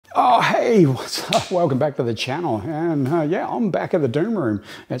Oh, hey, what's up? Welcome back to the channel. And yeah, I'm back at the Doom Room.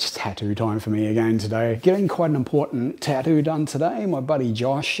 It's tattoo time for me again today. Getting quite an important tattoo done today. My buddy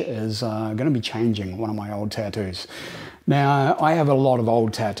Josh is going to be changing one of my old tattoos. Now, I have a lot of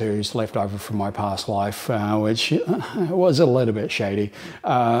old tattoos left over from my past life, which was a little bit shady.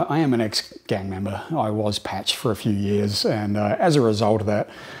 I am an ex-gang member. I was patched for a few years, and as a result of that,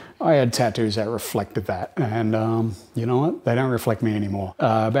 I had tattoos that reflected that, and you know what? They don't reflect me anymore.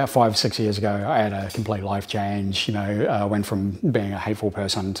 About 5 or 6 years ago, I had a complete life change. You know, went from being a hateful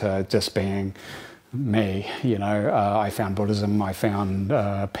person to just being me. You know, I found Buddhism, I found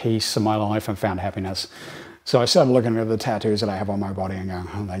peace in my life, and found happiness. So I started looking at the tattoos that I have on my body and going,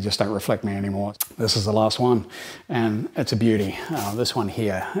 oh, they just don't reflect me anymore. This is the last one, and it's a beauty. This one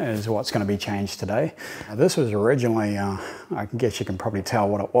here is what's going to be changed today. This was originally, I guess you can probably tell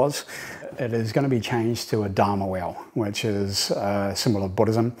what it was. It is going to be changed to a Dharma wheel, which is a symbol of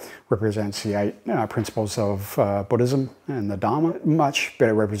Buddhism, represents the 8 principles of Buddhism and the Dharma. Much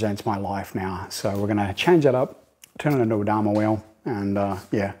better represents my life now. So we're going to change that up, turn it into a Dharma wheel, and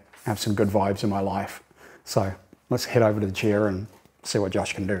yeah, have some good vibes in my life. So let's head over to the chair and see what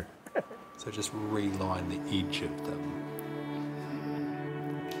Josh can do. So just reline the edge of them.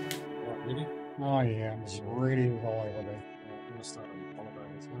 Right, ready? Oh yeah, I'm just ready to roll over there. I'm going to start on the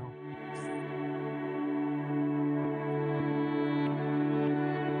collarbone as well.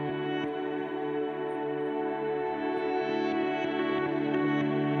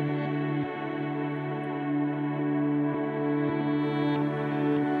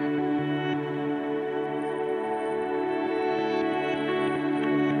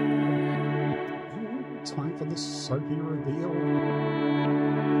 Time for the soapy reveal.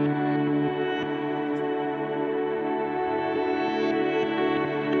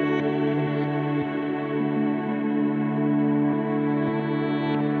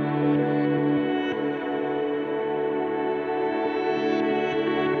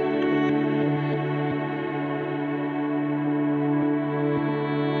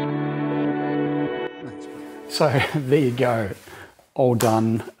 So there you go, all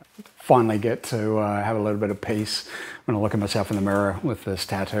done. Finally get to have a little bit of peace when I look at myself in the mirror with this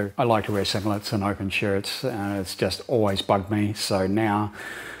tattoo. I like to wear singlets and open shirts, and it's just always bugged me. So now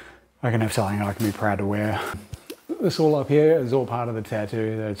I can have something I can be proud to wear. This all up here is all part of the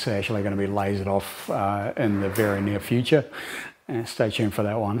tattoo that's actually going to be lasered off in the very near future. And stay tuned for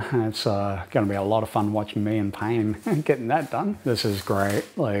that one. It's going to be a lot of fun watching me in pain getting that done. This is great.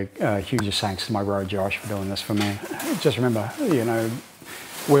 Like, huge thanks to my bro Josh for doing this for me. Just remember, you know,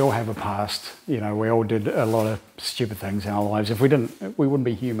 we all have a past. You know, we all did a lot of stupid things in our lives. If we didn't, we wouldn't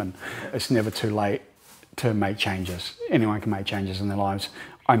be human. It's never too late to make changes. Anyone can make changes in their lives.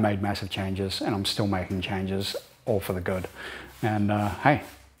 I made massive changes, and I'm still making changes, all for the good. And hey,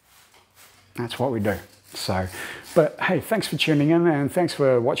 that's what we do. So, but hey, thanks for tuning in, and thanks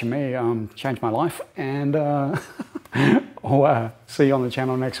for watching me change my life. And I'll see you on the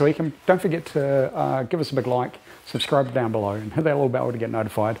channel next week. And don't forget to give us a big like, subscribe down below, and hit that little bell to get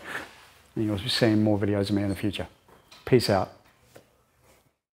notified. And you'll be seeing more videos of me in the future. Peace out.